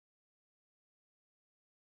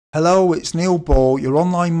Hello, it's Neil Ball, your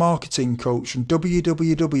online marketing coach from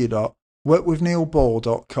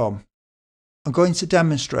www.workwithneilball.com. I'm going to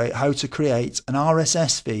demonstrate how to create an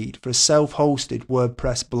RSS feed for a self-hosted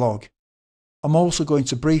WordPress blog. I'm also going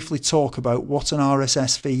to briefly talk about what an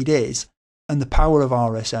RSS feed is and the power of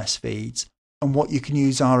RSS feeds and what you can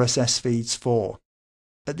use RSS feeds for.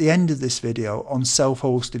 At the end of this video on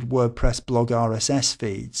self-hosted WordPress blog RSS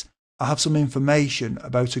feeds, I have some information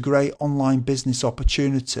about a great online business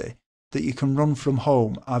opportunity that you can run from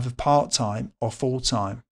home either part-time or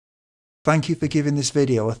full-time. Thank you for giving this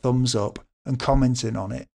video a thumbs up and commenting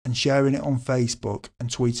on it and sharing it on Facebook and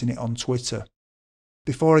tweeting it on Twitter.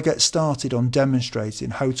 Before I get started on demonstrating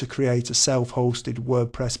how to create a self-hosted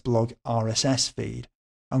WordPress blog RSS feed,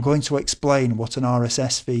 I'm going to explain what an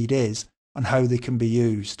RSS feed is and how they can be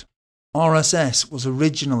used. RSS was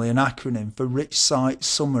originally an acronym for Rich Site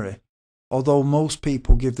Summary, although most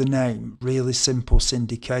people give the name Really Simple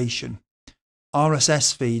Syndication.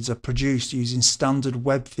 RSS feeds are produced using standard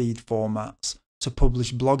web feed formats to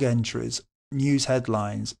publish blog entries, news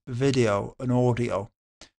headlines, video and audio.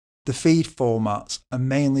 The feed formats are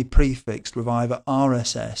mainly prefixed with either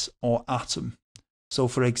RSS or Atom, so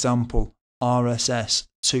for example RSS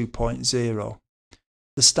 2.0.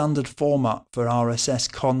 The standard format for RSS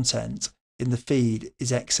content in the feed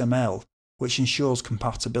is XML, which ensures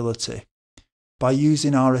compatibility. By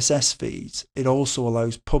using RSS feeds, it also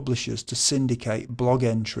allows publishers to syndicate blog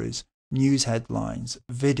entries, news headlines,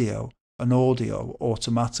 video and audio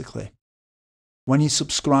automatically. When you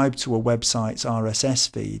subscribe to a website's RSS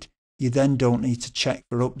feed, you then don't need to check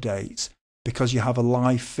for updates because you have a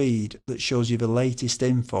live feed that shows you the latest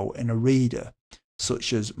info in a reader,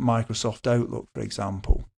 such as Microsoft Outlook, for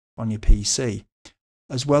example, on your PC.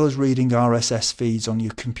 As well as reading RSS feeds on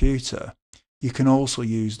your computer, you can also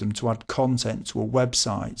use them to add content to a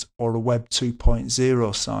website or a Web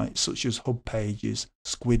 2.0 site such as Hub Pages,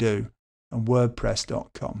 Squidoo and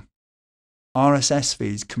WordPress.com. RSS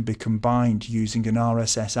feeds can be combined using an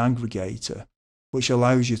RSS aggregator, which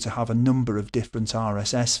allows you to have a number of different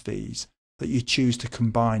RSS feeds that you choose to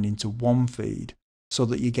combine into one feed so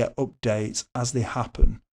that you get updates as they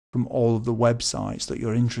happen from all of the websites that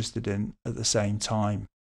you're interested in at the same time.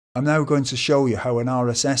 I'm now going to show you how an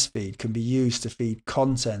RSS feed can be used to feed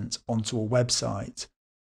content onto a website.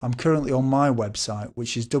 I'm currently on my website,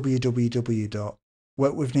 which is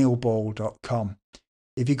www.workwithneilball.com.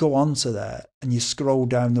 If you go onto there and you scroll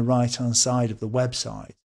down the right hand side of the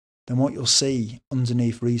website, then what you'll see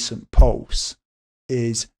underneath recent posts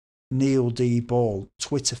is Neil D. Ball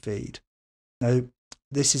Twitter feed. Now,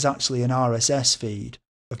 this is actually an RSS feed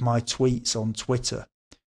of my tweets on Twitter.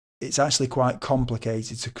 It's actually quite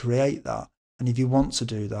complicated to create that, and if you want to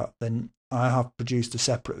do that, then I have produced a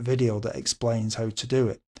separate video that explains how to do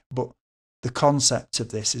it. But the concept of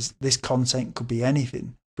this is this content could be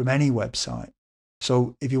anything from any website.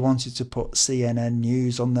 So if you wanted to put CNN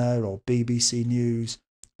News on there or BBC News,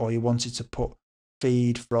 or you wanted to put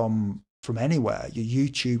feed from anywhere, your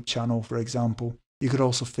YouTube channel for example, you could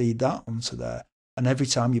also feed that onto there. And every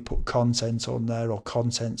time you put content on there or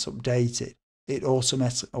content's updated, it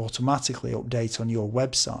automatically updates on your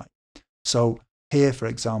website. So here, for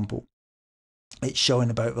example, it's showing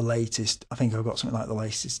about the latest, I think I've got something like the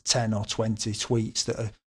latest 10 or 20 tweets that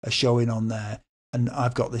are showing on there. And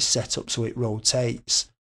I've got this set up so it rotates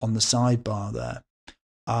on the sidebar there.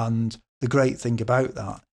 And the great thing about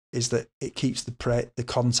that is that it keeps the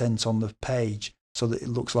content on the page so that it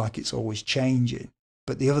looks like it's always changing.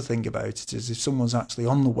 But the other thing about it is if someone's actually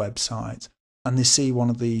on the website and they see one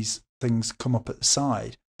of these things come up at the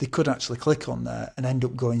side, they could actually click on there and end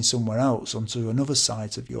up going somewhere else onto another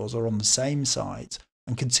site of yours or on the same site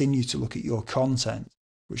and continue to look at your content,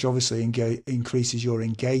 which obviously increases your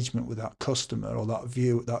engagement with that customer or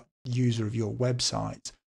that user of your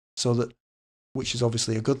website, which is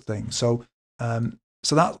obviously a good thing. So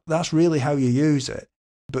that's really how you use it.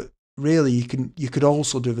 But really you could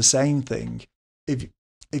also do the same thing if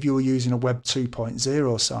you were using a Web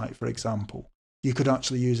 2.0 site, for example. You could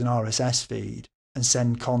actually use an RSS feed and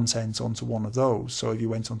send content onto one of those. So if you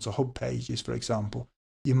went onto Hub Pages, for example,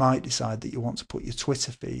 you might decide that you want to put your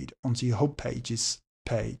Twitter feed onto your Hub Pages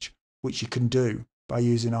page, which you can do by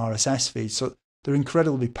using RSS feeds. So they're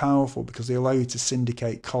incredibly powerful because they allow you to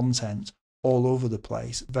syndicate content all over the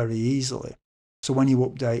place very easily. So when you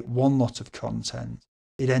update one lot of content,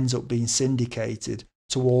 it ends up being syndicated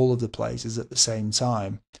to all of the places at the same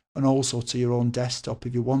time, and also to your own desktop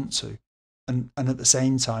if you want to. And at the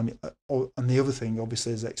same time, and the other thing,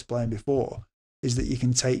 obviously, as I explained before, is that you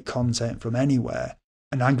can take content from anywhere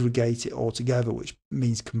and aggregate it all together, which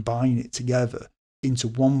means combine it together into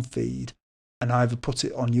one feed and either put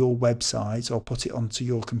it on your website or put it onto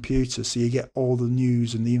your computer so you get all the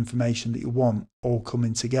news and the information that you want all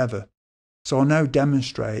coming together. So I'll now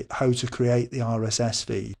demonstrate how to create the RSS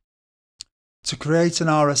feed. To create an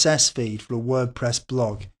RSS feed for a WordPress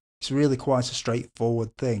blog, it's really quite a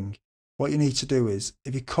straightforward thing. What you need to do is,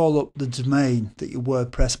 if you call up the domain that your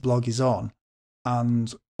WordPress blog is on,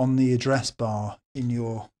 and on the address bar in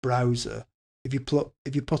your browser, if you put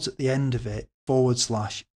at the end of it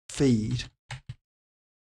 /feed,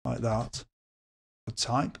 like that, a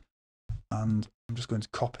type, and I'm just going to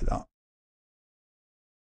copy that.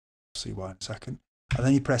 See why in a second. And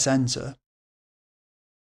then you press enter.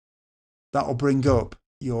 That will bring up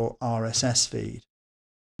your RSS feed.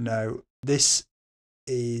 Now, this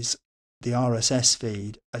is the RSS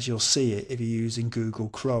feed as you'll see it if you're using Google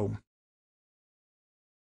Chrome.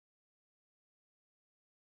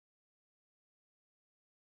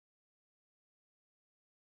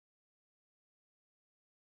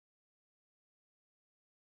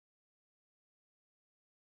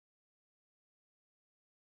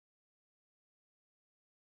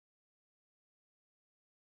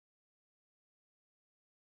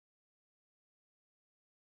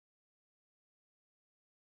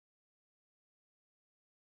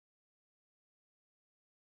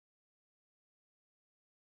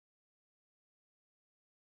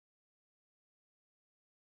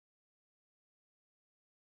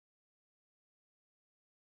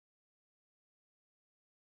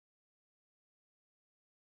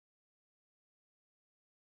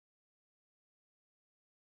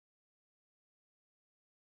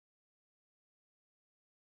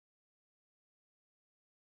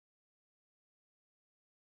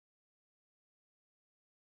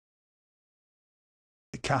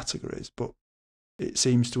 The categories, but it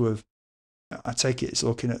seems to have, I take it it's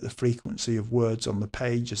looking at the frequency of words on the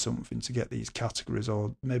page or something to get these categories,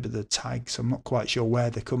 or maybe the tags. I'm not quite sure where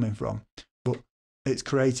they're coming from, but it's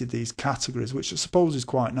created these categories, which I suppose is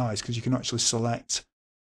quite nice because you can actually select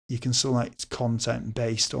content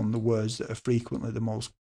based on the words that are frequently the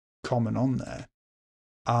most common on there.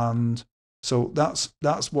 And so that's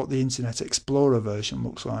what the Internet Explorer version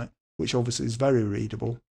looks like, which obviously is very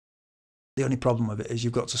readable. The only problem with it is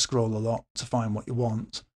you've got to scroll a lot to find what you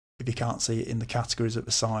want if you can't see it in the categories at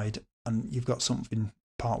the side, and you've got something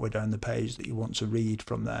partway down the page that you want to read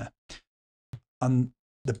from there. And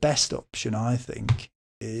the best option, I think,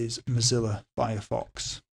 is Mozilla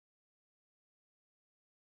Firefox,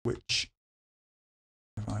 which,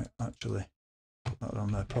 if I actually put that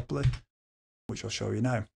on there properly, which I'll show you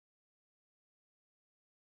now.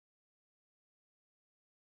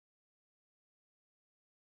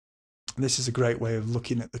 This is a great way of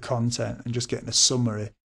looking at the content and just getting a summary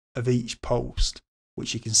of each post,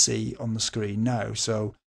 which you can see on the screen now.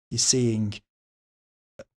 So you're seeing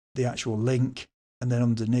the actual link, and then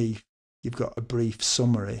underneath you've got a brief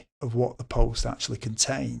summary of what the post actually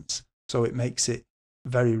contains. So it makes it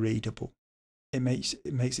very readable. It makes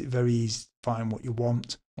it very easy to find what you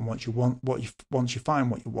want, and once you find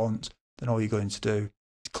what you want, then all you're going to do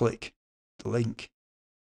is click the link,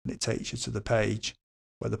 and it takes you to the page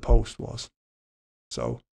where the post was.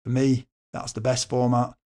 So for me, that's the best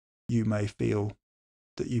format. You may feel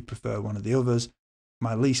that you prefer one of the others.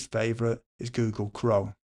 My least favourite is Google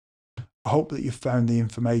Chrome. I hope that you've found the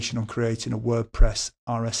information on creating a WordPress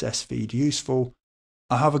RSS feed useful.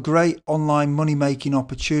 I have a great online money-making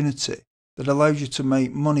opportunity that allows you to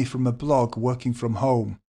make money from a blog working from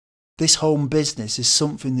home. This home business is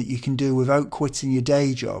something that you can do without quitting your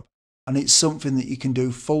day job, and it's something that you can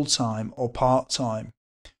do full-time or part-time.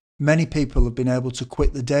 Many people have been able to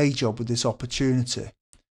quit the day job with this opportunity.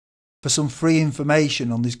 For some free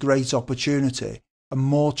information on this great opportunity and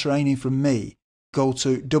more training from me, go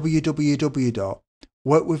to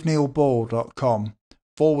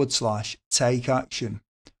www.workwithneilball.com/take-action.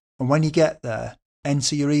 And when you get there,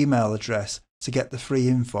 enter your email address to get the free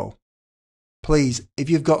info. Please, if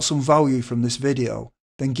you've got some value from this video,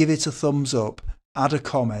 then give it a thumbs up, add a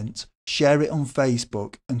comment, share it on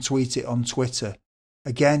Facebook and tweet it on Twitter.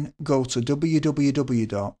 Again, go to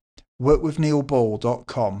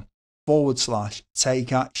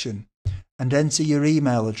www.workwithneilball.com/take-action and enter your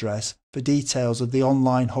email address for details of the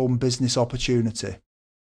online home business opportunity.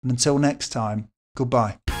 And until next time,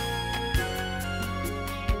 goodbye.